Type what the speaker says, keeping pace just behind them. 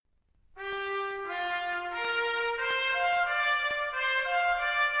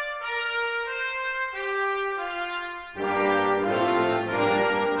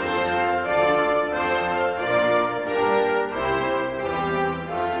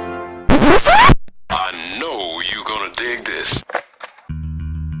Dig this.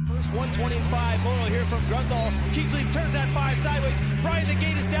 First 125, Moto here from Grundle. Kingsley turns that 5 sideways. Brian, the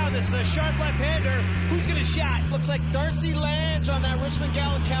gate is down. This is a sharp left-hander. Who's going to shot? Looks like Darcy Lange on that Richmond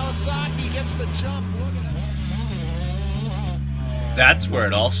Gallon Kawasaki gets the jump. Look at that. That's where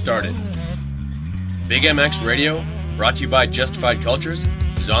it all started. Big MX Radio, brought to you by Justified Cultures,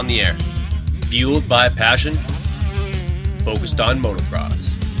 is on the air. Fueled by passion, focused on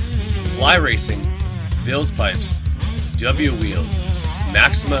motocross. Fly Racing, Bill's Pipes, W Wheels,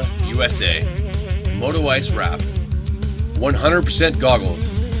 Maxima USA, Moto Ice Wrap, 100% Goggles,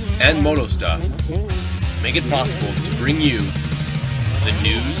 and Moto Stuff make it possible to bring you the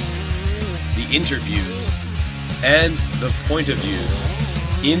news, the interviews, and the point of views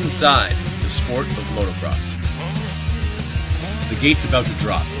inside the sport of motocross. The gate's about to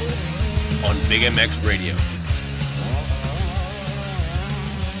drop on Big MX Radio.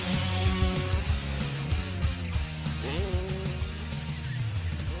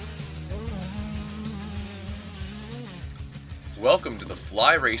 Welcome to the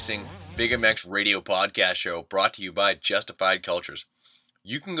Fly Racing Big MX Radio podcast show brought to you by Justified Cultures.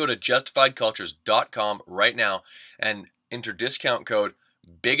 You can go to justifiedcultures.com right now and enter discount code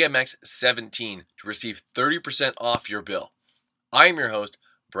BIGMX17 to receive 30% off your bill. I am your host,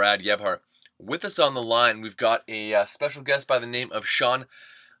 Brad Gebhart. With us on the line, we've got a special guest by the name of Sean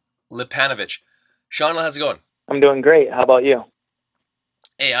Lipanovich. Sean, how's it going? I'm doing great. How about you?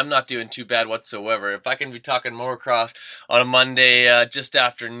 Hey, I'm not doing too bad whatsoever. If I can be talking motocross on a Monday just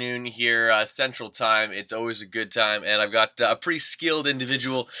afternoon here, Central Time, it's always a good time. And I've got a pretty skilled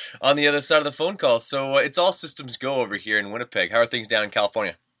individual on the other side of the phone call. So it's all systems go over here in Winnipeg. How are things down in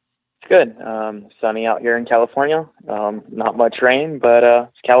California? It's good. Sunny out here in California. Not much rain, but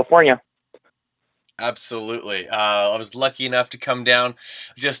it's California. Absolutely. I was lucky enough to come down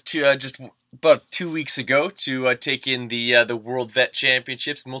just about 2 weeks ago to take in the World Vet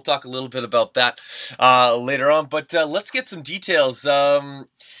Championships, and we'll talk a little bit about that later on. But let's get some details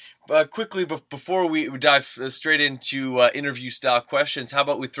quickly before we dive straight into interview-style questions. How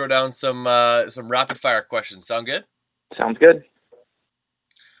about we throw down some rapid-fire questions? Sound good? Sounds good.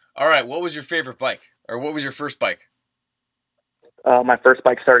 All right. What was your favorite bike, or what was your first bike? My first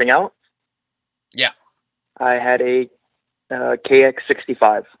bike starting out? Yeah. I had a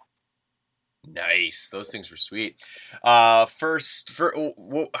KX65. Nice. Those things were sweet. What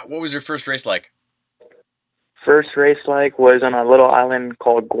was your first race like? First race was on a little island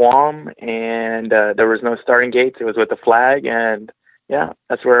called Guam, and there was no starting gates. It was with the flag, and yeah,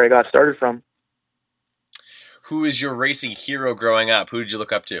 that's where I got started from. Who is your racing hero growing up? Who did you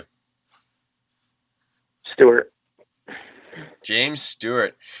look up to? Stewart. James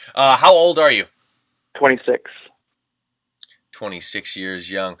Stewart. How old are you? 26. 26 years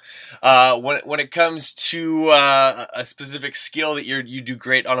young. When it comes to a specific skill that you do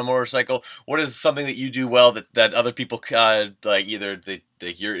great on a motorcycle, what is something that you do well that other people like? Either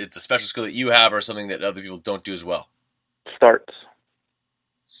it's a special skill that you have, or something that other people don't do as well.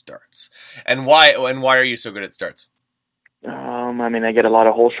 Starts. And why are you so good at starts? I get a lot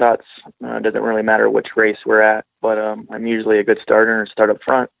of hole shots. It doesn't really matter which race we're at, but I'm usually a good starter and start up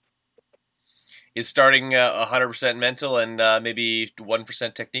front. Is starting 100% mental and maybe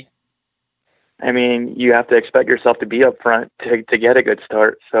 1% technique? You have to expect yourself to be up front to get a good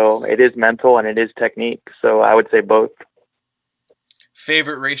start. So it is mental and it is technique. So I would say both.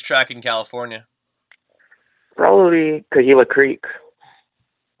 Favorite racetrack in California? Probably Kahila Creek.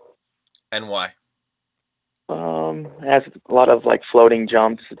 And why? It has a lot of floating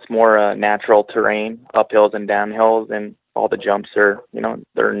jumps. It's more natural terrain, uphills and downhills, and all the jumps are,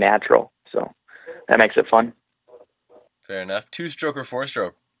 they're natural. So that makes it fun. Fair enough. 2-stroke or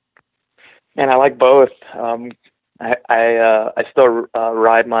 4-stroke? And I like both. I still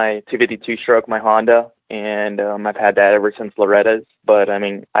ride my 250 2-stroke, my Honda, and I've had that ever since Loretta's. But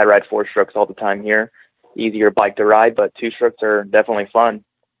I ride 4-strokes all the time here. Easier bike to ride, but 2-strokes are definitely fun.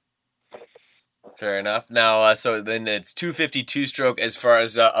 Fair enough. Now, so then it's 250 2-stroke as far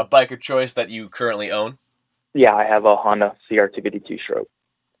as a bike of choice that you currently own? Yeah, I have a Honda CR 250 2-stroke.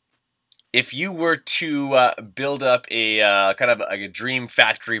 If you were to build up a kind of like a dream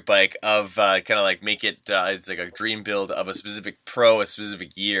factory bike of make it, it's like a dream build of a specific pro, a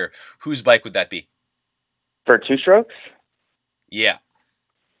specific year, whose bike would that be? For 2-strokes? Yeah.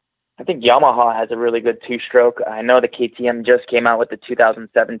 I think Yamaha has a really good 2-stroke. I know the KTM just came out with the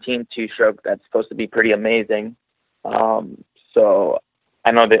 2017 2-stroke that's supposed to be pretty amazing. So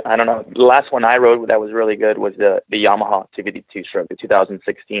I don't know. The last one I rode that was really good was the Yamaha 250 2-stroke, the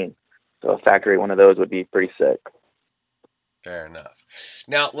 2016. So a factory one of those would be pretty sick. Fair enough.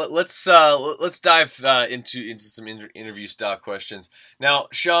 Now let's dive into some interview style questions. Now,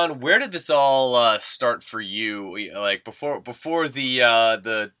 Sean, where did this all start for you? Like before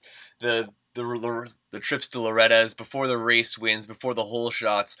the trips to Loretta's, before the race wins, before the hole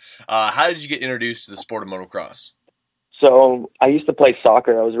shots. How did you get introduced to the sport of motocross? So I used to play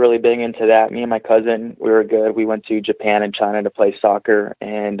soccer. I was really big into that. Me and my cousin, we were good. We went to Japan and China to play soccer,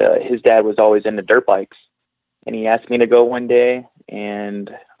 and his dad was always into dirt bikes. And he asked me to go one day,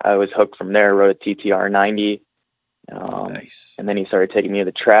 and I was hooked from there. Rode a TTR 90. Nice. And then he started taking me to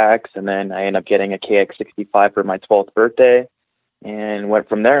the tracks, and then I ended up getting a KX65 for my 12th birthday, and went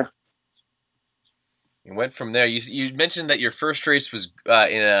from there. You went from there. You mentioned that your first race was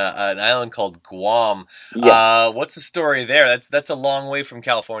in an island called Guam. Yeah. What's the story there? That's a long way from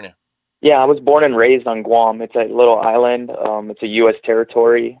California. Yeah, I was born and raised on Guam. It's a little island. It's a U.S.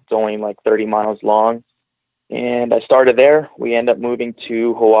 territory. It's only like 30 miles long. And I started there. We ended up moving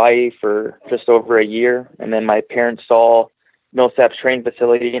to Hawaii for just over a year. And then my parents saw Millsaps training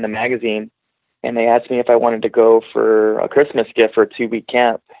facility in a magazine, and they asked me if I wanted to go for a Christmas gift for a 2-week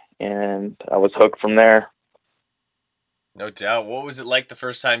camp. And I was hooked from there. No doubt. What was it like the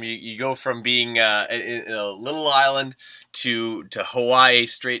first time you go from being in a little island to Hawaii,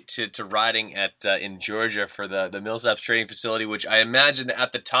 straight to riding in Georgia for the Millsaps training facility, which I imagine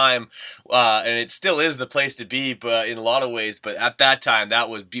at the time, and it still is the place to be, but in a lot of ways. But at that time, that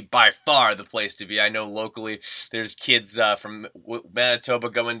would be by far the place to be. I know locally there's kids from Manitoba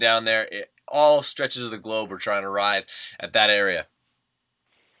going down there. All stretches of the globe were trying to ride at that area.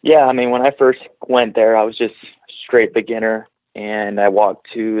 Yeah, I mean, when I first went there, I was just straight beginner, and I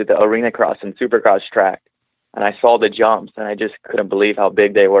walked to the arena cross and supercross track, and I saw the jumps, and I just couldn't believe how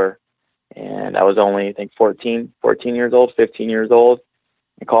big they were. And I was only, I think, 14 years old, 15 years old.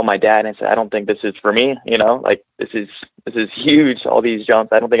 I called my dad and said, I don't think this is for me, like this is huge, all these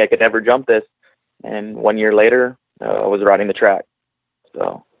jumps. I don't think I could ever jump this. And 1 year later, I was riding the track.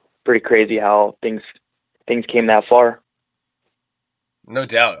 So pretty crazy how things came that far. No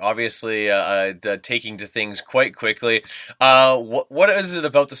doubt. Obviously, taking to things quite quickly. What is it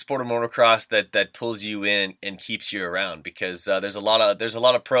about the sport of motocross that pulls you in and keeps you around? Because there's a lot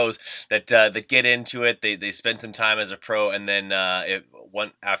of pros that get into it. They spend some time as a pro, and then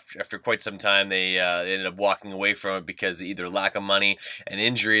after quite some time they ended up walking away from it because of either lack of money and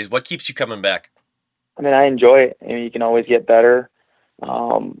injuries. What keeps you coming back? I mean, I enjoy it. I mean, you can always get better.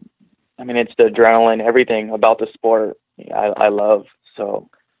 I mean, it's the adrenaline, everything about the sport I love. So,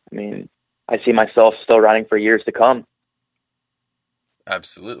 I mean, I see myself still riding for years to come.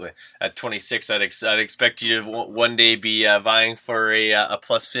 Absolutely. At 26, I'd expect you to one day be vying for a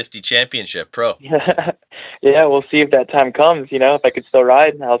plus 50 championship pro. Yeah, we'll see if that time comes. If I could still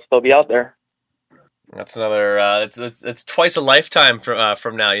ride, I'll still be out there. That's another. It's twice a lifetime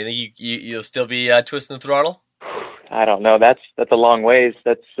from now. You think you'll still be twisting the throttle? I don't know. That's a long ways.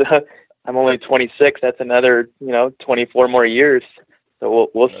 That's I'm only 26. That's another 24 more years.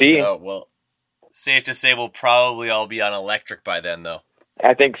 So we'll see. Well, safe to say we'll probably all be on electric by then, though.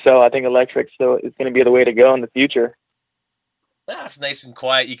 I think so. I think electric still is going to be the way to go in the future. That's nice and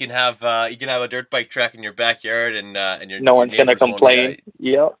quiet. You can have a dirt bike track in your backyard, and no one's going to complain.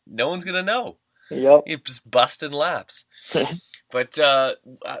 Yep. No one's going to know. Yep. You're just busting laps. But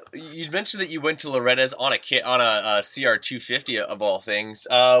you mentioned that you went to Loretta's on a CR250 of all things.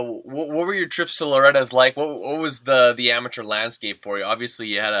 What were your trips to Loretta's like? What was the amateur landscape for you? Obviously,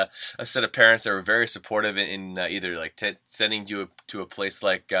 you had a set of parents that were very supportive in either like sending you to a place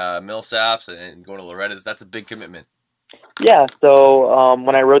like Millsaps and going to Loretta's. That's a big commitment. Yeah. So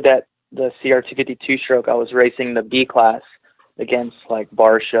when I rode the CR250 two-stroke, I was racing the B class against like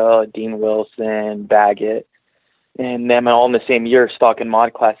Barsha, Dean Wilson, Baggett. And then all in the same year, stock and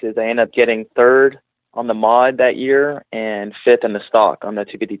mod classes, I ended up getting third on the mod that year and fifth in the stock on the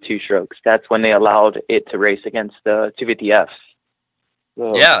 252 strokes. That's when they allowed it to race against the 250Fs.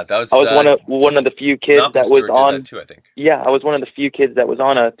 So yeah, that was. I was one of the few kids that was on. That too, I think. Yeah, I was one of the few kids that was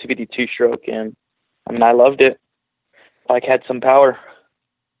on a 252 stroke, and I mean, I loved it. Like, had some power.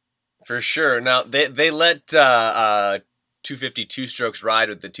 For sure. Now they let 252 strokes ride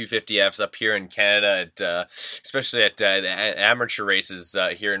with the 250Fs up here in Canada, especially at amateur races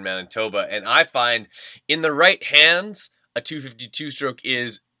here in Manitoba. And I find in the right hands, a 252 stroke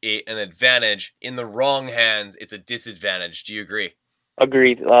is an advantage. In the wrong hands, it's a disadvantage. Do you agree?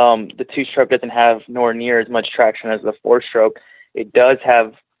 Agreed. The two-stroke doesn't have nowhere near as much traction as the four-stroke. It does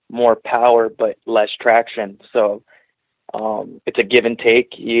have more power, but less traction. So it's a give and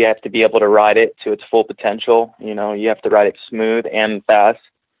take. You have to be able to ride it to its full potential. You have to ride it smooth and fast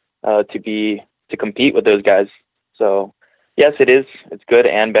to compete with those guys. So Yes, it is. It's good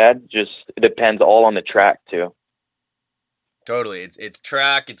and bad. Just it depends all on the track too. Totally, it's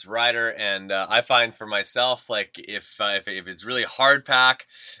track, it's rider, and I find for myself, like if it's really hard pack,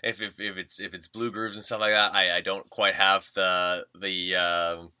 if it's blue grooves and stuff like that, I don't quite have the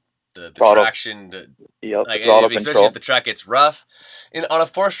traction to, Yep, like, throttle especially control. if the track gets rough. On a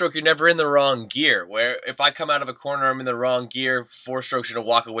 4-stroke, you're never in the wrong gear. Where if I come out of a corner, I'm in the wrong gear. 4-stroke's going to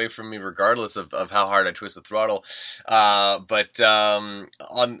walk away from me regardless of how hard I twist the throttle.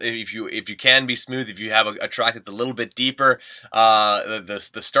 If you can be smooth, if you have a track that's a little bit deeper,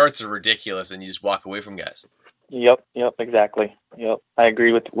 the starts are ridiculous, and you just walk away from guys. Yep, exactly. Yep, I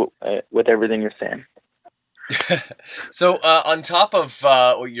agree with everything you're saying. So, on top of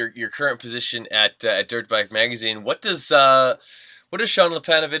your current position at Dirt Bike Magazine, what does Sean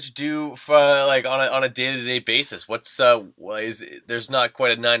Lepanovich do for, like, on a day-to-day basis? There's not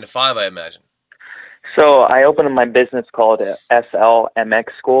quite a 9 to 5, I imagine. So I opened my business called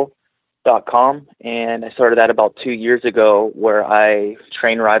slmxschool.com, and I started that about 2 years ago, where I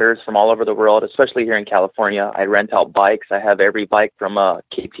train riders from all over the world, especially here in California. I rent out bikes. I have every bike from a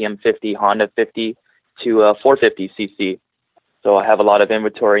KTM 50, Honda 50, to a 450cc. So I have a lot of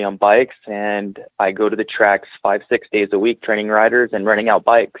inventory on bikes, and I go to the tracks 5-6 days a week training riders and renting out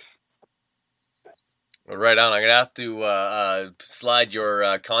bikes. Well, right on. I'm going to have to slide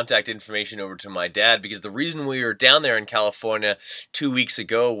your contact information over to my dad, because the reason we were down there in California 2 weeks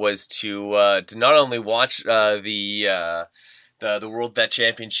ago was to not only watch the World Vet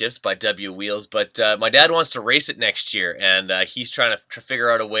Championships by W Wheels, but my dad wants to race it next year, and he's trying to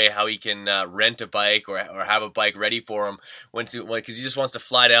figure out a way how he can rent a bike or have a bike ready for him because he just wants to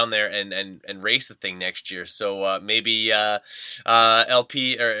fly down there and race the thing next year. So maybe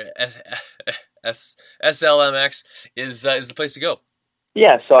LP or SLMX is the place to go.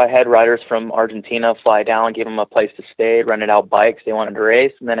 Yeah, so I had riders from Argentina fly down, gave them a place to stay, rented out bikes they wanted to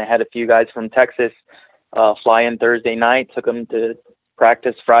race, and then I had a few guys from Texas fly in Thursday night, took them to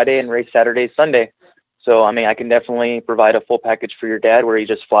practice Friday and race Saturday, Sunday. So, I mean, I can definitely provide a full package for your dad where he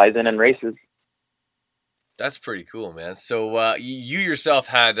just flies in and races. That's pretty cool, man. So you yourself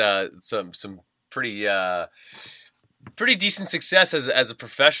had some pretty decent success as a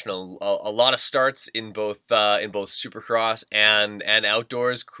professional. A lot of starts in both Supercross and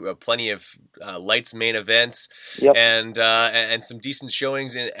outdoors. Plenty of lights main events. Yep. And some decent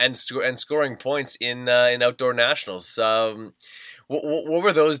showings and scoring points in outdoor nationals. What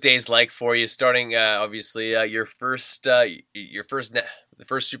were those days like for you? Starting obviously the first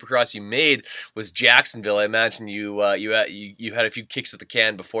Supercross you made was Jacksonville. I imagine you had a few kicks at the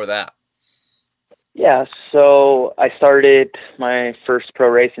can before that. Yeah, so I started my first pro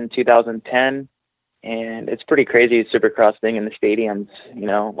race in 2010, and it's pretty crazy Supercross being in the stadiums, you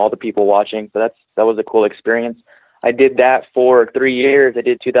know, all the people watching. So that was a cool experience. I did that for 3 years. I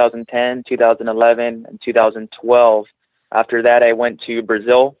did 2010, 2011, and 2012. After that, I went to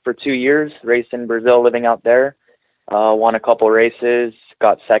Brazil for 2 years, raced in Brazil, living out there. Won a couple races,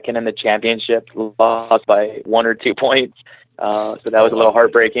 got second in the championship, lost by 1 or 2 points. So that was a little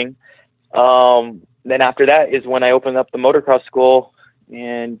heartbreaking. Then after that is when I opened up the motocross school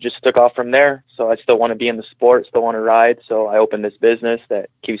and just took off from there. So I still want to be in the sport, still want to ride. So I opened this business that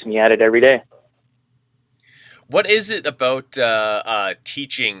keeps me at it every day. What is it about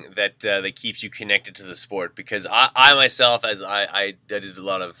teaching that keeps you connected to the sport? Because I myself, as I did a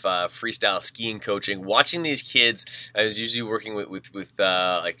lot of freestyle skiing coaching, watching these kids, I was usually working with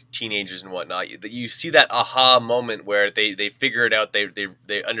like teenagers and whatnot. You see that aha moment where they figure it out, they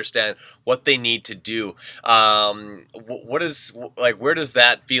understand what they need to do. What is, like, where does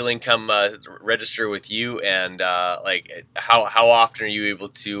that feeling come register with you, and like how often are you able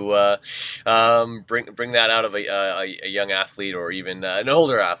to bring that out of a young athlete, or even an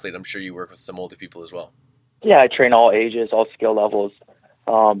older athlete? I'm sure you work with some older people as well. Yeah, I train all ages, all skill levels.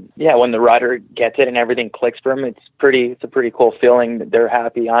 Yeah, when the rider gets it and everything clicks for them, it's a pretty cool feeling that they're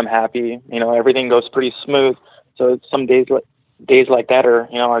happy, I'm happy. You know, everything goes pretty smooth. So some days like that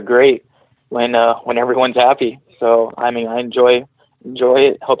are great when everyone's happy. So I mean, I enjoy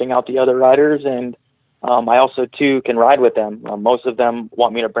it, helping out the other riders, and I also too can ride with them. Most of them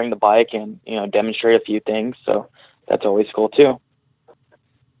want me to bring the bike and demonstrate a few things. So that's always cool too.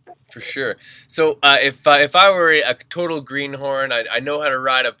 For sure. So if I were a total greenhorn, I know how to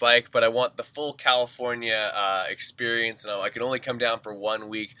ride a bike, but I want the full California experience, and I can only come down for 1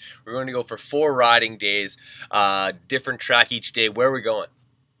 week. We're going to go for 4 riding days, different track each day. Where are we going?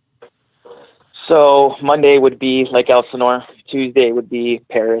 So Monday would be Lake Elsinore, Tuesday would be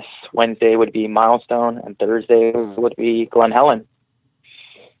Paris, Wednesday would be Milestone, and Thursday would be Glen Helen.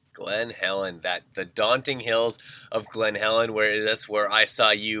 Glen Helen, the daunting hills of Glen Helen, that's where I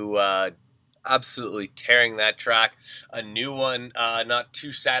saw you absolutely tearing that track. A new one not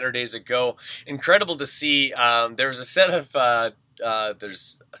 2 Saturdays ago. Incredible to see. There's a set of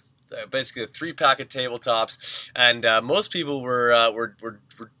there's basically a 3-pack of tabletops, and most people were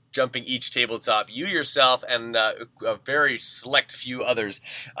jumping each tabletop. You yourself and a very select few others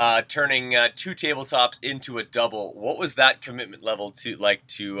turning 2 tabletops into a double. What was that commitment level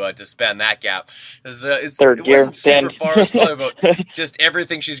to span that gap? Third gear. Wasn't super far. It's probably about just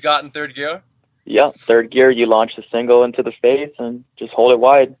everything she's got in third gear. Yeah, third gear. You launch the single into the face and just hold it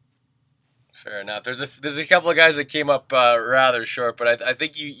wide. Fair enough. There's a couple of guys that came up rather short, but I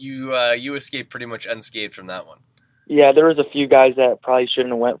think you escaped pretty much unscathed from that one. Yeah, there was a few guys that probably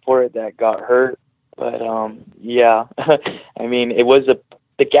shouldn't have went for it that got hurt, but yeah, I mean,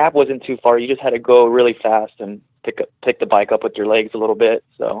 the gap wasn't too far. You just had to go really fast and pick the bike up with your legs a little bit.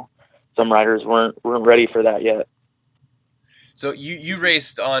 So some riders weren't ready for that yet. So you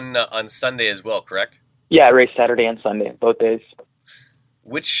raced on Sunday as well, correct? Yeah, I raced Saturday and Sunday, both days.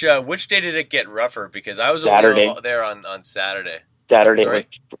 Which day did it get rougher? Because I was Saturday. Only there on Saturday.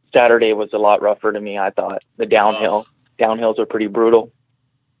 Saturday was a lot rougher to me, I thought. The downhills are pretty brutal.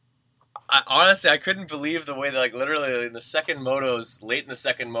 Honestly, I couldn't believe the way that, literally in the second motos, late in the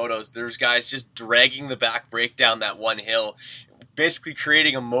second motos, there's guys just dragging the back brake down that one hill, basically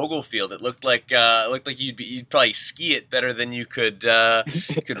creating a mogul field. It looked like you'd probably ski it better than you could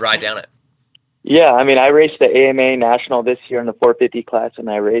ride down it. Yeah, I mean, I raced the AMA National this year in the 450 class, and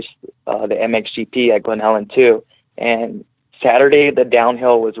I raced the MXGP at Glen Helen too. And Saturday, the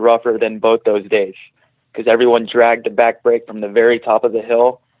downhill was rougher than both those days because everyone dragged the back brake from the very top of the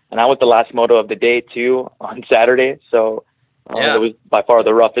hill. And I was the last moto of the day too on Saturday, so it was by far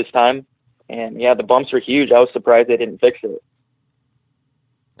the roughest time. And yeah, the bumps were huge. I was surprised they didn't fix it.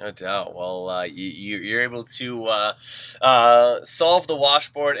 No doubt. Well, you're able to solve the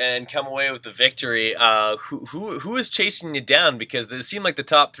washboard and come away with the victory. Who is chasing you down? Because it seemed like the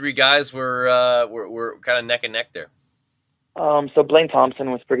top 3 guys were kind of neck and neck there. So Blaine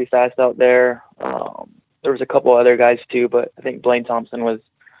Thompson was pretty fast out there. There was a couple other guys too, but I think Blaine Thompson was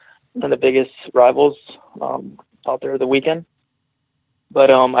one of the biggest rivals out there the weekend.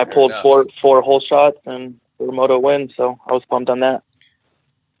 But I pulled four hole shots and 4 moto wins, so I was pumped on that.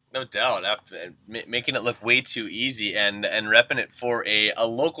 No doubt, making it look way too easy and repping it for a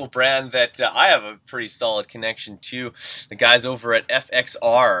local brand that I have a pretty solid connection to. The guys over at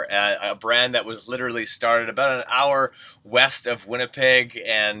FXR, a brand that was literally started about an hour west of Winnipeg,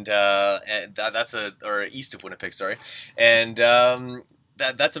 and or east of Winnipeg, sorry, and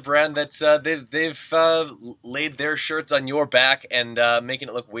that's a brand that's they've laid their shirts on your back and making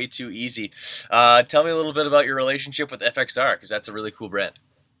it look way too easy. Tell me a little bit about your relationship with FXR, because that's a really cool brand.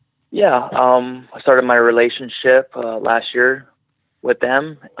 Yeah, I started my relationship last year with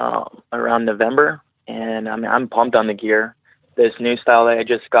them around November, and I'm pumped on the gear. This new style that I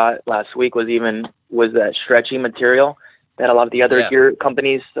just got last week was that stretchy material that a lot of the other gear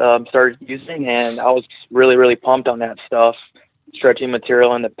companies started using, and I was really, really pumped on that stuff. Stretchy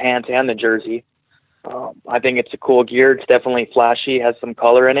material in the pants and the jersey. I think it's a cool gear. It's definitely flashy, has some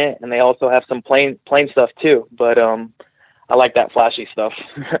color in it, and they also have some plain stuff too. But I like that flashy stuff.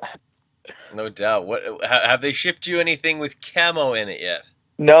 No doubt. What have they shipped you anything with camo in it yet?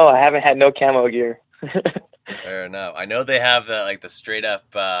 No, I haven't had no camo gear. Fair enough. I know they have the straight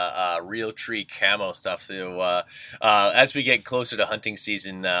up real tree camo stuff. So as we get closer to hunting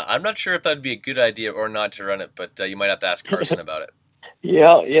season, I'm not sure if that'd be a good idea or not to run it, but you might have to ask Carson about it.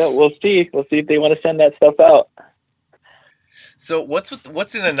 Yeah, we'll see. We'll see if they want to send that stuff out. So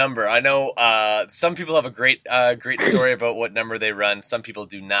what's in a number? I know some people have a great story about what number they run. Some people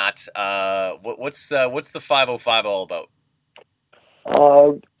do not. What's the 505 all about?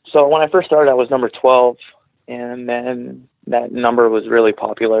 So when I first started, I was number 12, and then that number was really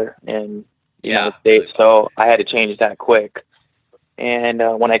popular in the United States, really so I had to change that quick. And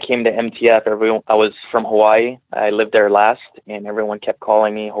when I came to MTF, I was from Hawaii. I lived there last, and everyone kept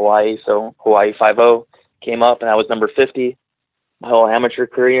calling me Hawaii, so Hawaii 50 came up, and I was number 50 my whole amateur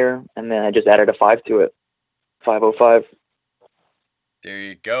career, and then I just added a 5 to it, 505. There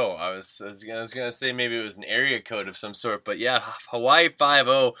you go. I was gonna say maybe it was an area code of some sort, but yeah, Hawaii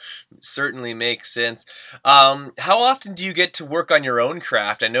 50 certainly makes sense. How often do you get to work on your own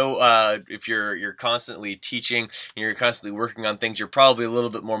craft? I know if you're constantly teaching and you're constantly working on things, you're probably a little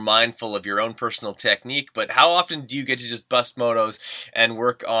bit more mindful of your own personal technique. But how often do you get to just bust motos and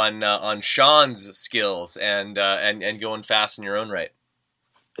work on Sean's skills and going fast in your own right?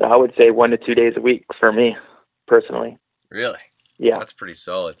 I would say 1 to 2 days a week for me personally. Really? Yeah. That's pretty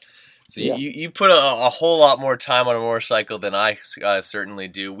solid. So Yeah. you put a whole lot more time on a motorcycle than I certainly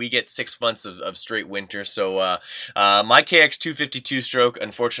do. We get 6 months of straight winter. So my KX 252 stroke,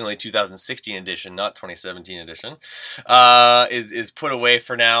 unfortunately 2016 edition, not 2017 edition, is put away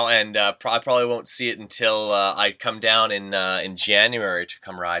for now, and I probably won't see it until I come down in January to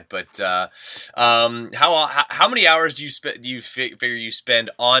come ride. But how many hours do you figure you spend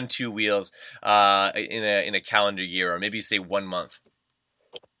on two wheels in a calendar year, or maybe say 1 month?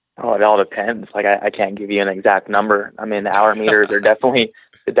 Oh, it all depends. Like I can't give you an exact number. I mean, the hour meters are definitely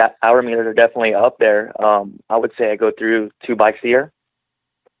up there. I would say I go through 2 bikes a year.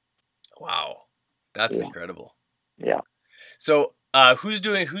 Wow, that's incredible. Yeah. So, who's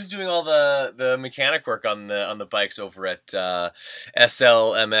doing all the mechanic work on the bikes over at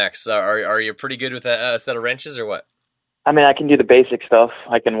SLMX? Are you pretty good with a set of wrenches or what? I mean, I can do the basic stuff.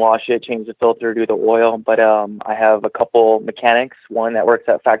 I can wash it, change the filter, do the oil, but I have a couple mechanics, one that works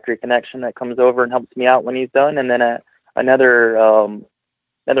at Factory Connection that comes over and helps me out when he's done, and then another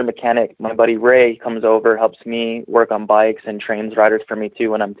mechanic, my buddy Ray, comes over, helps me work on bikes and trains riders for me too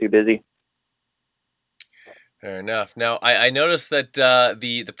when I'm too busy. Fair enough. Now, I noticed that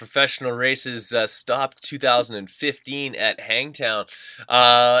the professional races stopped 2015 at Hangtown.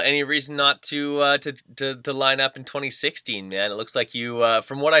 Any reason not to line up in 2016, man? It looks like you,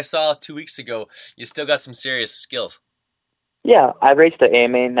 from what I saw 2 weeks ago, you still got some serious skills. Yeah, I raced the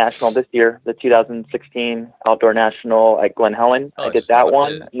AMA National this year, the 2016 Outdoor National at Glen Helen. I did that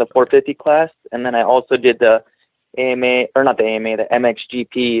one in the 450 class, and then I also did the the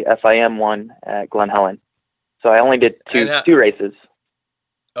MXGP FIM one at Glen Helen. So I only did two races.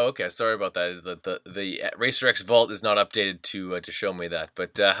 Oh, okay. Sorry about that. The Racer X Vault is not updated to show me that.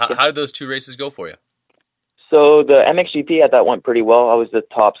 But how did those 2 races go for you? So the MXGP, I thought went pretty well. I was the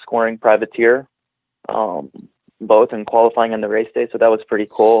top scoring privateer, both in qualifying and the race day. So that was pretty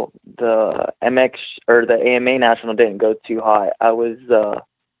cool. The the AMA National didn't go too high. I was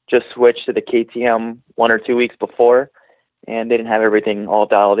just switched to the KTM 1 or 2 weeks before, and they didn't have everything all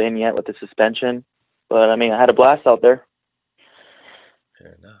dialed in yet with the suspension. But, I mean, I had a blast out there.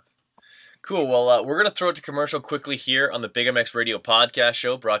 Fair enough. Cool. Well, we're going to throw it to commercial quickly here on the Big MX Radio podcast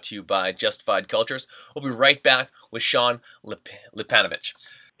show, brought to you by Justified Cultures. We'll be right back with Sean Lipanovich.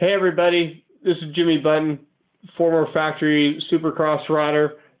 Hey, everybody. This is Jimmy Button, former factory Supercross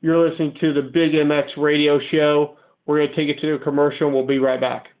rider. You're listening to the Big MX Radio show. We're going to take it to a commercial, and we'll be right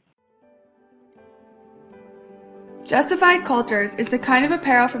back. Justified Cultures is the kind of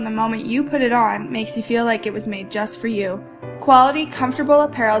apparel from the moment you put it on makes you feel like it was made just for you. Quality, comfortable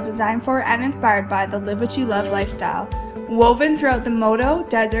apparel designed for and inspired by the Live What You Love lifestyle. Woven throughout the moto,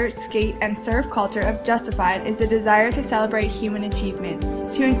 desert, skate, and surf culture of Justified is the desire to celebrate human achievement,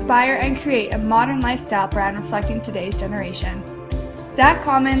 to inspire and create a modern lifestyle brand reflecting today's generation. Zach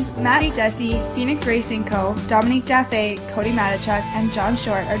Commons, Matty Jesse, Phoenix Racing Co., Dominique Daffé, Cody Matichuk, and John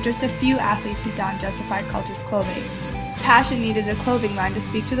Short are just a few athletes who don Justified Cultures clothing. Passion needed a clothing line to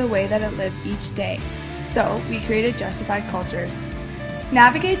speak to the way that it lived each day, so we created Justified Cultures.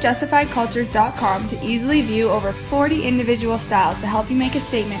 Navigate justifiedcultures.com to easily view over 40 individual styles to help you make a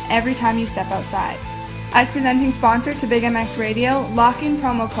statement every time you step outside. As presenting sponsor to Big MX Radio, lock in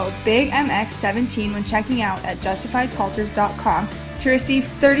promo code BIGMX17 when checking out at justifiedcultures.com to receive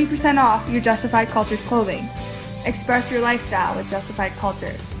 30% off your Justified Cultures clothing. Express your lifestyle with Justified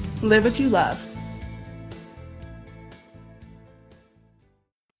Cultures. Live what you love.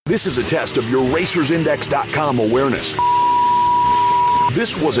 This is a test of your RacersIndex.com awareness.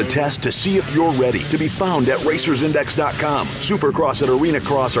 This was a test to see if you're ready, to be found at RacersIndex.com. Supercross and Arena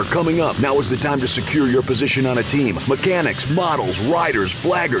Cross are coming up. Now is the time to secure your position on a team. Mechanics, models, riders,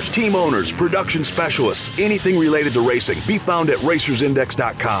 flaggers, team owners, production specialists, anything related to racing. Be found at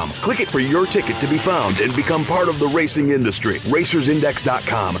RacersIndex.com. Click it for your ticket to be found and become part of the racing industry.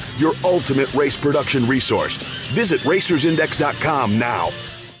 RacersIndex.com, your ultimate race production resource. Visit RacersIndex.com now.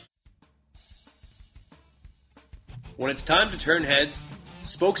 When it's time to turn heads,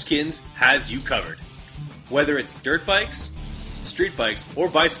 Spokeskins has you covered. Whether it's dirt bikes, street bikes, or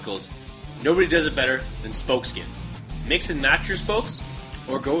bicycles, nobody does it better than Spokeskins. Mix and match your spokes,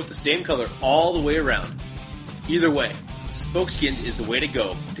 or go with the same color all the way around. Either way, Spokeskins is the way to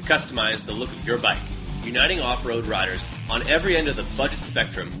go to customize the look of your bike, uniting off-road riders on every end of the budget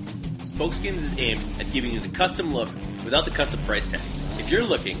spectrum. Spokeskins is aimed at giving you the custom look without the custom price tag. If you're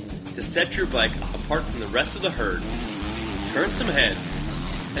looking to set your bike apart from the rest of the herd, turn some heads,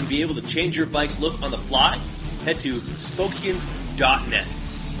 and be able to change your bike's look on the fly, head to spokeskins.net.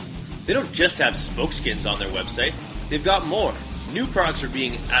 They don't just have Spokeskins on their website, they've got more. New products are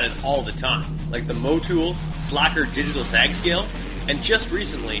being added all the time, like the Motool Slacker Digital Sag Scale, And just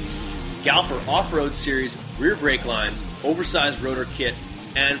recently, Galfer Off-Road Series rear brake lines, oversized rotor kit,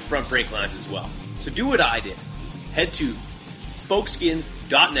 and front brake lines as well. So do what I did. Head to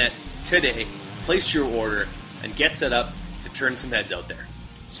spokeskins.net today, place your order, and get set up to turn some heads out there.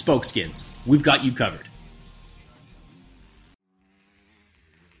 Spokeskins, we've got you covered.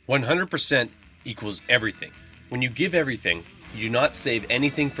 100% equals everything. When you give everything, you do not save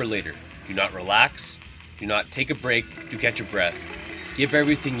anything for later. Do not relax. Do not take a break to catch your breath. Give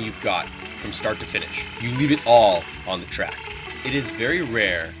everything you've got from start to finish. You leave it all on the track. It is very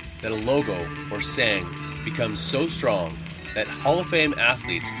rare that a logo or saying becomes so strong that Hall of Fame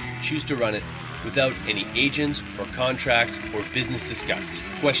athletes choose to run it without any agents or contracts or business discussed.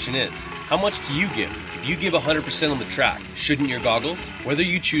 The question is, how much do you give? If you give 100% on the track, shouldn't your goggles? Whether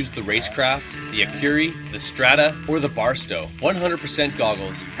you choose the Racecraft, the Acuri, the Strata, or the Barstow, 100%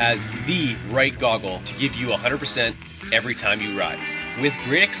 Goggles has the right goggle to give you 100% every time you ride. With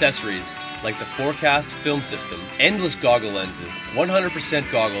great accessories like the Forecast film system, endless goggle lenses, 100%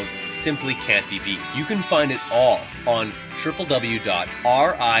 Goggles simply can't be beat. You can find it all on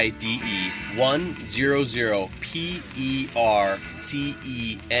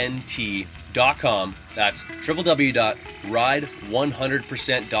www.ridedpercent.com. That's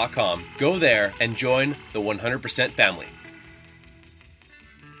www.ride100%.com. Go there and join the 100% family.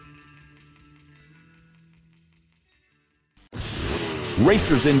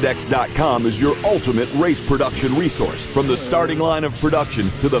 RacersIndex.com is your ultimate race production resource. From the starting line of production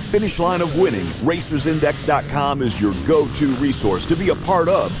to the finish line of winning, RacersIndex.com is your go-to resource to be a part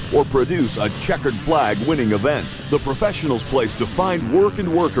of or produce a checkered flag winning event. The professionals' place to find work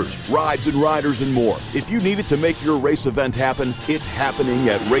and workers, rides and riders, and more. If you need it to make your race event happen, it's happening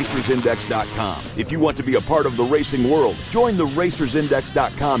at RacersIndex.com. If you want to be a part of the racing world, join the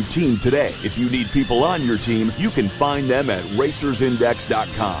RacersIndex.com team today. If you need people on your team, you can find them at RacersIndex.com.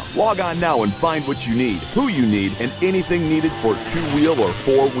 Log on now and find what you need, who you need, and anything needed for two-wheel or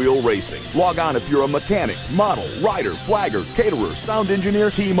four-wheel racing. Log on if you're a mechanic, model, rider, flagger, caterer, sound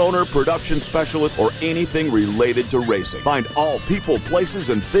engineer, team owner, production specialist, or anything related to racing. Find all people, places,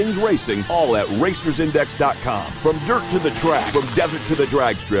 and things racing all at RacersIndex.com. From dirt to the track, from desert to the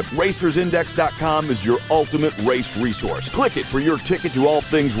drag strip, RacersIndex.com is your ultimate race resource. Click it for your ticket to all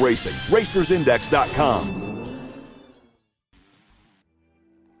things racing. RacersIndex.com.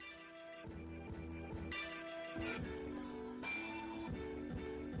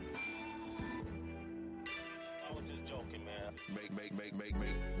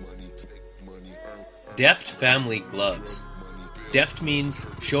 Deft Family Gloves. Deft means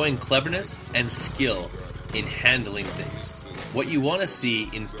showing cleverness and skill in handling things. What you want to see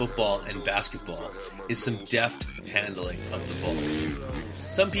in football and basketball is some deft handling of the ball.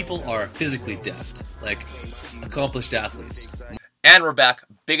 Some people are physically deft, like accomplished athletes. And we're back.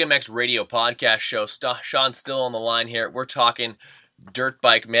 Big MX Radio podcast show. Sean's still on the line here. We're talking Dirt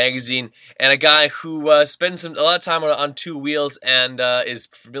Bike Magazine, and a guy who spends a lot of time on two wheels and is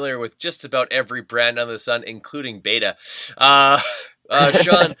familiar with just about every brand under the sun, including Beta.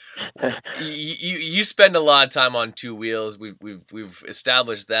 Sean, you spend a lot of time on two wheels. We've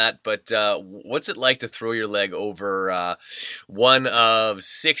established that, but what's it like to throw your leg over one of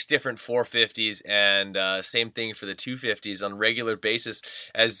 6 different 450s, and same thing for the 250s on a regular basis?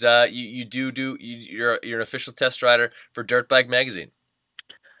 As you're an official test rider for Dirt Bike Magazine.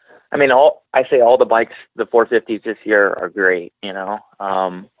 I mean, all the bikes, the 450s this year are great. You know,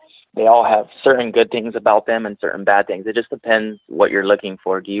 they all have certain good things about them and certain bad things. It just depends what you're looking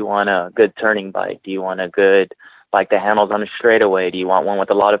for. Do you want a good turning bike? Do you want a good bike that handles on a straightaway? Do you want one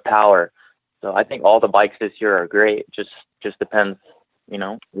with a lot of power? So I think all the bikes this year are great. Just depends, you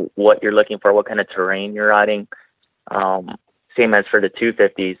know, what you're looking for, what kind of terrain you're riding. Same as for the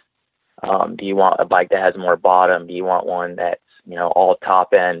 250s. Do you want a bike that has more bottom? Do you want one that's, you know, all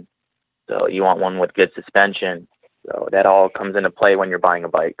top end? So you want one with good suspension. So that all comes into play when you're buying a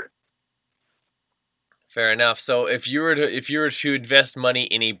bike. Fair enough. So if you were to invest money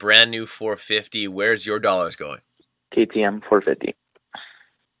in a brand new 450, where's your dollars going? KTM 450.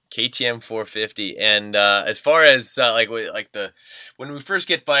 KTM 450. And as far as when we first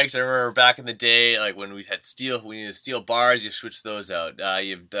get bikes, I remember back in the day, like when we needed steel bars, you switch those out.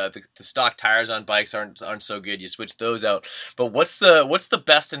 The stock tires on bikes aren't so good, you switch those out. But what's the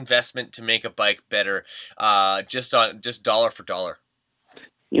best investment to make a bike better? Just dollar for dollar.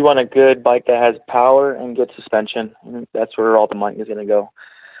 You want a good bike that has power and good suspension. That's where all the money is going to go.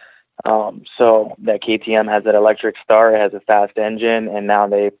 So that KTM has that electric star, it has a fast engine, and now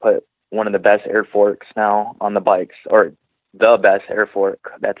they put one of the best air forks now on the bikes, or the best air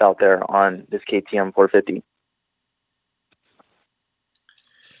fork that's out there on this KTM 450.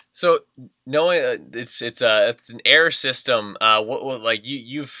 So knowing it's an air system, what like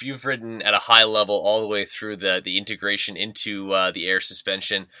you've ridden at a high level all the way through the integration into the air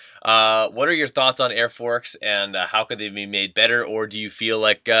suspension. What are your thoughts on air forks, and how could they be made better? Or do you feel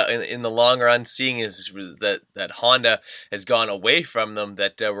like in the long run, seeing as that Honda has gone away from them,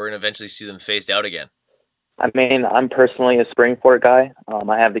 that we're going to eventually see them phased out again? I mean, I'm personally a spring fork guy.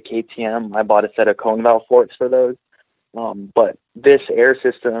 I have the KTM. I bought a set of cone valve forks for those. But this air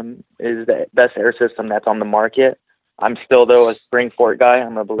system is the best air system that's on the market. I'm still, though, a spring fork guy.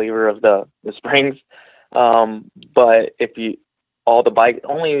 I'm a believer of the springs. But all the bike,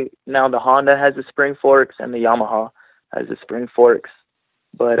 only now the Honda has the spring forks and the Yamaha has the spring forks.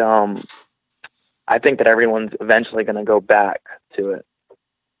 But I think that everyone's eventually going to go back to it.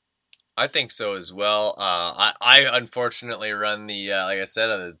 I think so as well. I unfortunately run the like I said,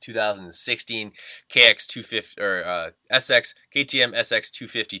 the 2016 KX250 or SX KTM SX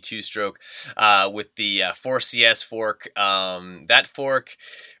 250 two-stroke with the 4CS fork. That fork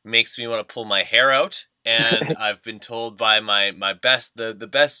makes me want to pull my hair out, and I've been told by my best the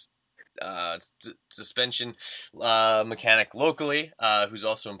best suspension mechanic locally, who's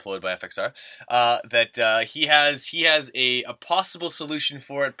also employed by FXR, that he has a possible solution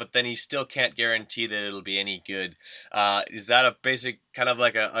for it, but then he still can't guarantee that it'll be any good. Is that a basic kind of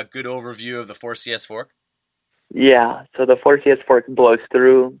like a good overview of the 4CS fork? Yeah, so the 4CS fork blows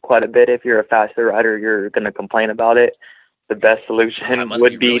through quite a bit. If you're a faster rider, you're going to complain about it. The best solution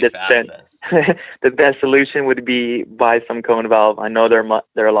would be to spend. The best solution would be buy some cone valve. I know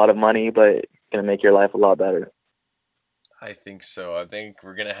they're a lot of money, but it's gonna make your life a lot better. I think so. I think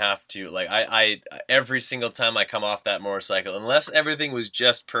we're gonna have to, like, I every single time I come off that motorcycle, unless everything was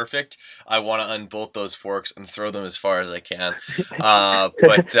just perfect, I want to unbolt those forks and throw them as far as I can.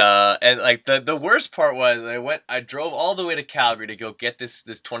 But and like the worst part was I drove all the way to Calgary to go get this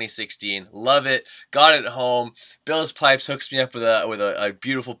 2016. Love it. Got it home. Bill's Pipes hooks me up with a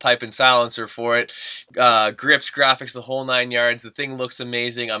beautiful pipe and silencer for it. Grips, graphics, the whole 9 yards. The thing looks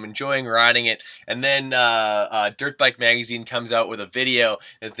amazing. I'm enjoying riding it. And then Dirt Bike Magazine comes out with a video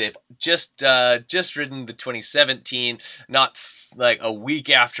that they've just ridden the 2017, not like a week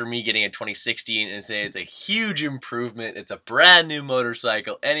after me getting a 2016, and say it's a huge improvement. It's a brand new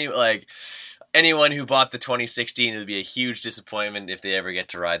motorcycle. Anyone who bought the 2016, it would be a huge disappointment if they ever get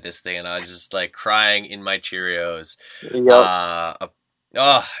to ride this thing. And I was just like crying in my Cheerios. Yep.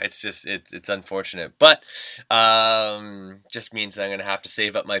 It's unfortunate, but just means that I'm gonna have to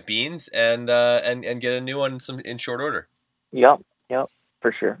save up my beans and get a new one in short order. Yep,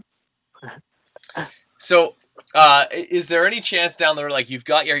 for sure. So, is there any chance down there, like you've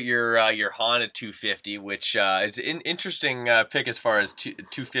got your Honda 250, which is an interesting pick as far as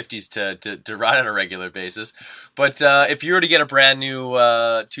 250s to ride on a regular basis, but if you were to get a brand new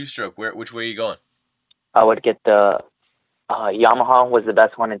two-stroke, which way are you going? I would get the Yamaha was the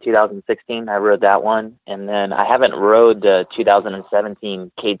best one in 2016. I rode that one, and then I haven't rode the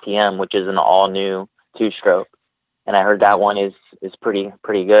 2017 KTM, which is an all-new two-stroke, and I heard that one is pretty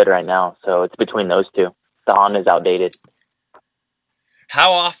good right now. So it's between those two. The Honda's outdated.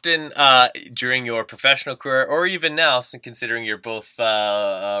 How often during your professional career, or even now, considering you're both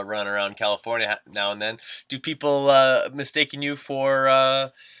running around California now and then, do people mistaken you for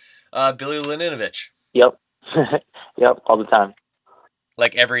Billy Laninovich? Yep. Yep, all the time.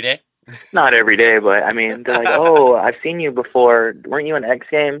 Like every day? Not every day, but I mean, they're like, "Oh, I've seen you before. Weren't you in X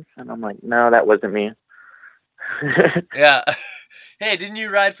Games?" And I'm like, "No, that wasn't me." Yeah. Hey, didn't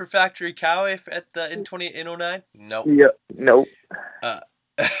you ride for Factory Cow in 09? Nope. Yeah, nope.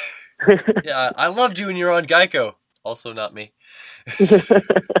 Yeah, I loved you when you were on Geico. Also not me.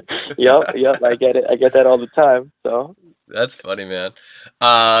 Yep, I get it. I get that all the time. So that's funny, man.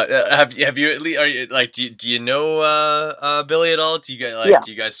 Have you at least, are you like, do you know Billy at all? Do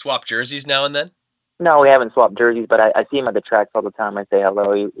you guys swap jerseys now and then? No, we haven't swapped jerseys, but I see him at the tracks all the time. I say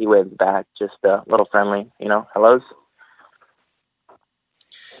hello. He waves back, just a little friendly, hellos.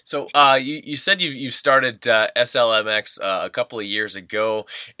 So you said you started SLMX a couple of years ago,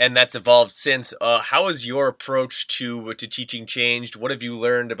 and that's evolved since. How has your approach to teaching changed? What have you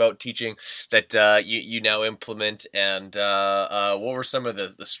learned about teaching that you now implement? And what were some of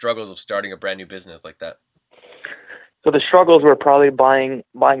the struggles of starting a brand new business like that? So the struggles were probably buying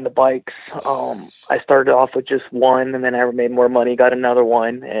the bikes. I started off with just one, and then I made more money, got another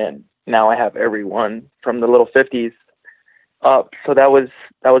one, and now I have every one from the little 50s up. So that was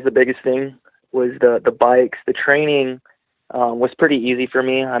the biggest thing, was the bikes. The training was pretty easy for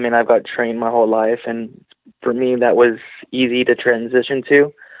me. I mean, I've got trained my whole life, and for me that was easy to transition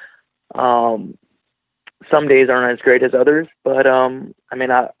to. some days aren't as great as others, but I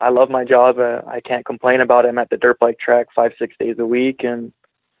mean, I love my job. I can't complain about it. I'm at the dirt bike track 5-6 days a week, and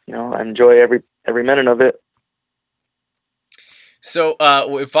I enjoy every minute of it. So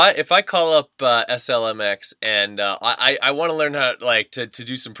if I call up SLMX and I want to learn how to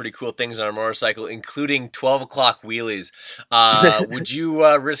do some pretty cool things on a motorcycle, including 12 o'clock wheelies, would you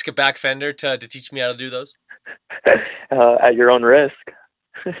risk a back fender to teach me how to do those? At your own risk.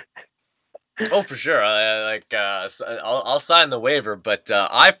 Oh, for sure. I'll sign the waiver, but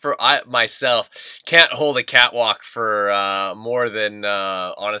I myself can't hold a catwalk for more than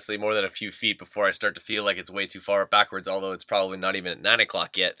a few feet before I start to feel like it's way too far backwards. Although it's probably not even at 9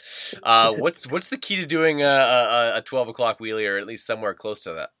 o'clock yet. What's the key to doing a 12 o'clock wheelie, or at least somewhere close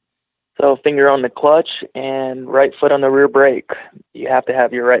to that? So finger on the clutch and right foot on the rear brake. You have to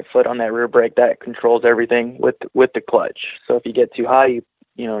have your right foot on that rear brake. That controls everything with the clutch. So if you get too high,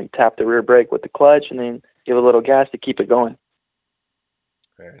 you tap the rear brake with the clutch and then give a little gas to keep it going.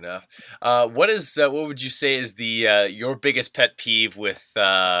 Fair enough. What would you say is the your biggest pet peeve with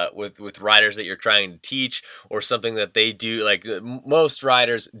riders that you're trying to teach, or something that they do like most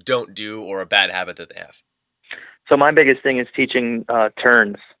riders don't do, or a bad habit that they have? So my biggest thing is teaching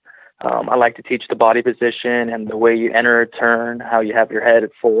turns. I like to teach the body position and the way you enter a turn, how you have your head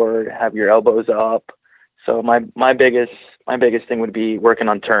forward, have your elbows up. So my biggest thing would be working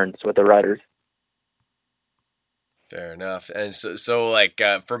on turns with the riders. Fair enough. And so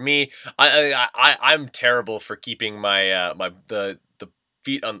for me, I'm terrible for keeping my the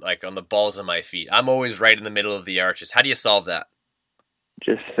feet on the balls of my feet. I'm always right in the middle of the arches. How do you solve that?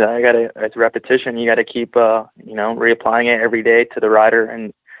 Just it's repetition. You gotta keep reapplying it every day to the rider.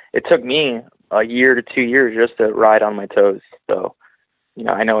 And it took me a year to 2 years just to ride on my toes. So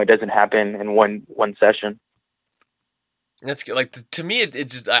I know it doesn't happen in one session. That's to me, it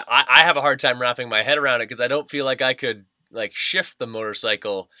just I have a hard time wrapping my head around it, because I don't feel like I could shift the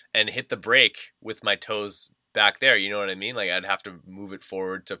motorcycle and hit the brake with my toes back there. You know what I mean? I'd have to move it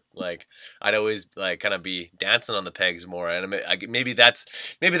forward to I'd always kind of be dancing on the pegs more. And maybe that's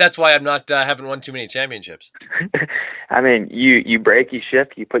why I'm not haven't won too many championships. I mean, you brake, you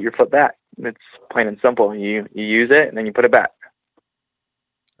shift, you put your foot back. It's plain and simple. You use it and then you put it back.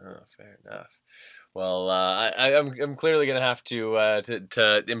 Oh, fair enough. Well, I'm clearly going to have to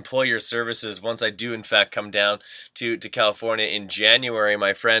employ your services once I do, in fact, come down to California in January,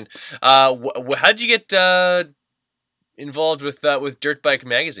 my friend. How did you get involved with Dirt Bike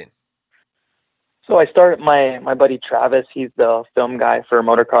Magazine? So I started my buddy Travis. He's the film guy for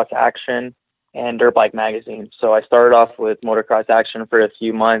Motocross Action and Dirt Bike Magazine. So I started off with Motocross Action for a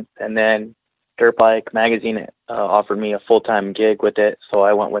few months, and then Dirt Bike Magazine offered me a full-time gig with it. So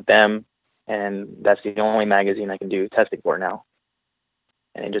I went with them. And that's the only magazine I can do testing for now.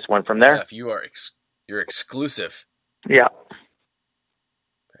 And it just went from there. Yeah, you're exclusive. Yeah.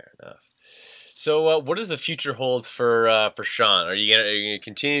 Fair enough. So, what does the future hold for Sean? Are you gonna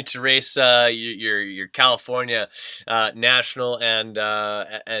continue to race your California national and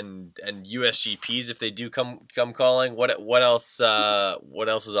USGPs if they do come calling? What else is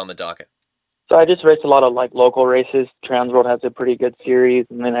on the docket? So I just race a lot of local races. Transworld has a pretty good series,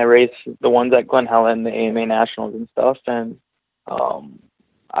 and then I race the ones at Glen Helen, the AMA Nationals and stuff. And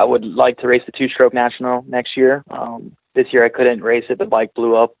I would like to race the two-stroke national next year. This year I couldn't race it. The bike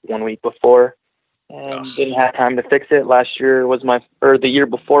blew up 1 week before, and didn't have time to fix it. The year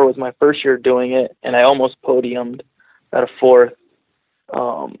before was my first year doing it, and I almost podiumed at a fourth.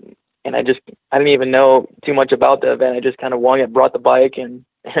 And I didn't even know too much about the event. I just kind of won it, brought the bike, and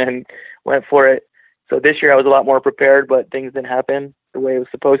went for it. So this year I was a lot more prepared, but things didn't happen the way it was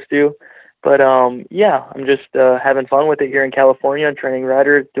supposed to. But yeah, I'm just having fun with it here in California, training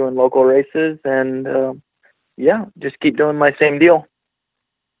riders, doing local races, and yeah, just keep doing my same deal.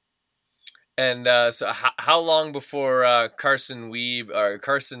 And so how long before Carson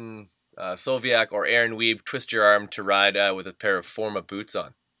Soviak or Aaron Wiebe twist your arm to ride with a pair of Forma boots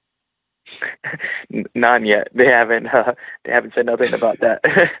on? None yet. They haven't said nothing about that.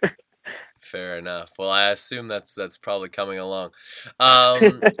 Fair enough. Well, I assume that's probably coming along.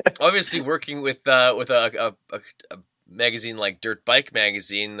 Obviously, working with a magazine like Dirt Bike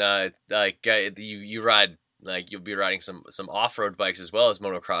Magazine, you ride. You'll be riding some off-road bikes as well as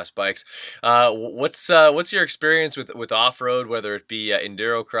motocross bikes. What's your experience with off-road, whether it be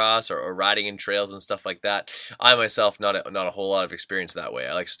endurocross or riding in trails and stuff like that? I myself not a whole lot of experience that way.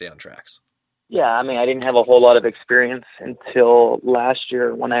 I like to stay on tracks. Yeah, I mean, I didn't have a whole lot of experience until last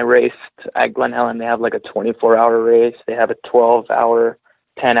year when I raced at Glen Helen. They have a 24-hour race. They have a 12-hour,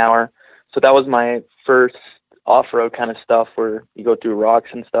 10-hour. So that was my first off-road kind of stuff where you go through rocks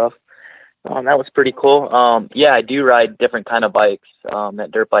and stuff. That was pretty cool. Yeah, I do ride different kind of bikes. That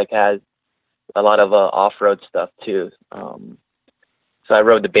dirt bike has a lot of off-road stuff too. So I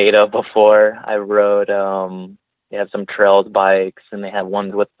rode the Beta before. I rode, they have some trails bikes, and they have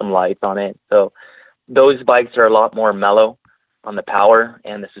ones with some lights on it. So those bikes are a lot more mellow on the power,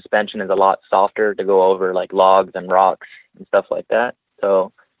 and the suspension is a lot softer to go over like logs and rocks and stuff like that.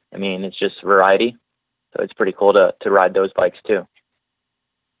 So, I mean, it's just variety. So it's pretty cool to ride those bikes too.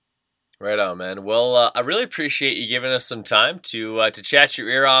 Right on, man. Well, I really appreciate you giving us some time to chat your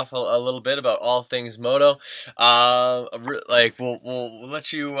ear off a little bit about all things moto. We'll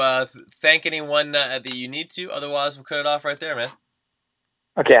let you thank anyone that you need to. Otherwise, we'll cut it off right there, man.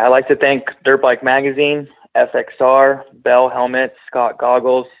 Okay, I'd like to thank Dirt Bike Magazine, FXR, Bell Helmets, Scott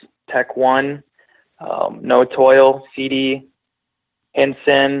Goggles, Tech One, No Toil, CD,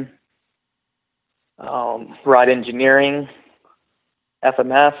 Hinson, Ride Engineering,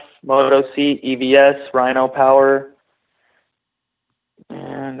 FMF, Moto C, EVS, Rhino Power,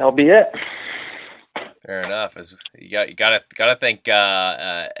 and that'll be it. Fair enough. You gotta thank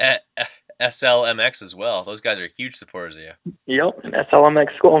SLMX as well. Those guys are huge supporters of you. Yep, and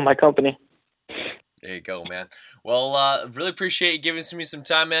SLMX School, my company. There you go, man. Well, really appreciate you giving me some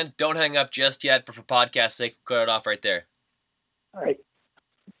time, man. Don't hang up just yet, but for podcast sake, we'll cut it off right there. All right.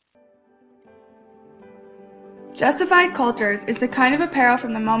 Justified Cultures is the kind of apparel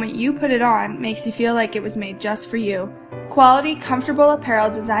from the moment you put it on makes you feel like it was made just for you. Quality, comfortable apparel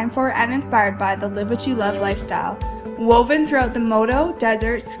designed for and inspired by the Live What You Love lifestyle. Woven throughout the moto,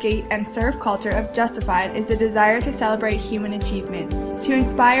 desert, skate, and surf culture of Justified is the desire to celebrate human achievement, to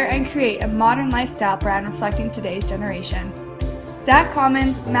inspire and create a modern lifestyle brand reflecting today's generation. Zach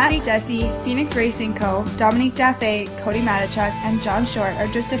Commons, Matty Jesse, Phoenix Racing Co., Dominique Daffé, Cody Matichuk, and John Short are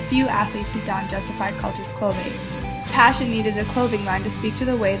just a few athletes who don Justified Cultures clothing. Passion needed a clothing line to speak to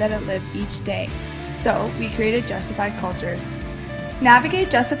the way that it lived each day, so we created Justified Cultures. Navigate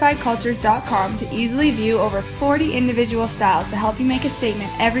justifiedcultures.com to easily view over 40 individual styles to help you make a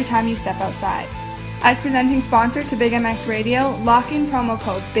statement every time you step outside. As presenting sponsor to Big MX Radio, lock in promo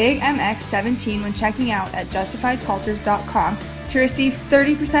code BIGMX17 when checking out at justifiedcultures.com to receive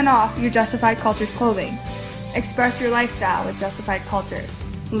 30% off your Justified Cultures clothing. Express your lifestyle with Justified Cultures.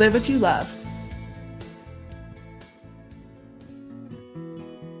 Live what you love.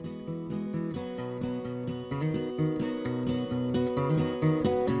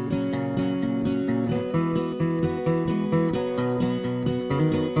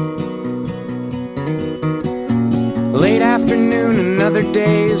 Late afternoon, another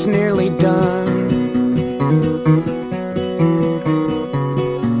day is nearly done.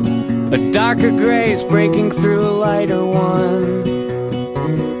 A darker gray is breaking through a lighter one.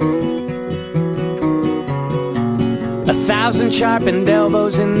 1,000 sharpened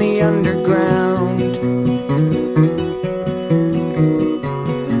elbows in the underground.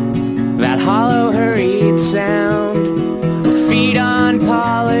 That hollow, hurried sound of feet on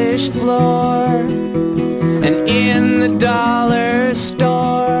polished floor. And in the dollar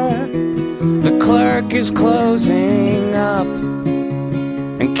store, the clerk is closing up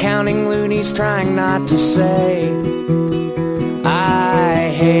and counting loonies, trying not to say, I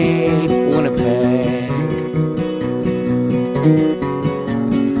hate Winnipeg.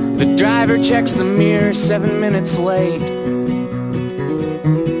 The driver checks the mirror 7 minutes late.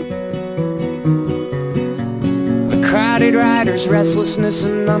 The crowded rider's restlessness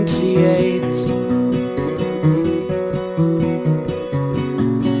enunciates.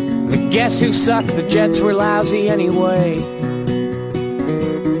 The guess who sucked, the Jets were lousy anyway.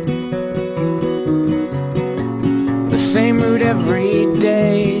 The same route every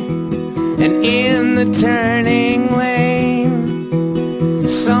day, and in the turning lane,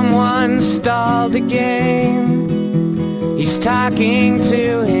 someone stalled again. He's talking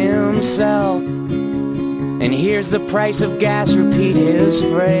to himself, and here's the price of gas repeat his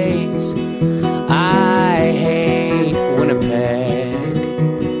phrase, I hate Winnipeg.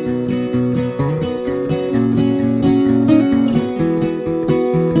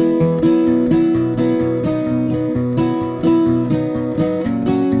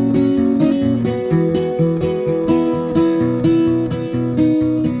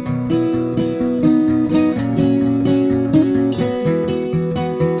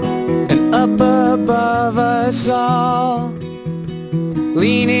 Us all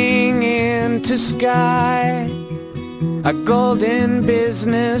leaning into sky, a golden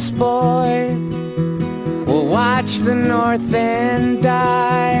business boy will watch the north end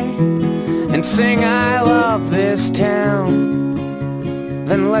die and sing I love this town,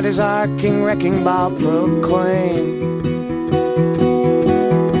 then let his arcing wrecking ball proclaim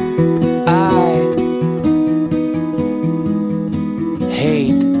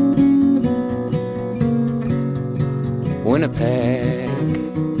Winnipeg.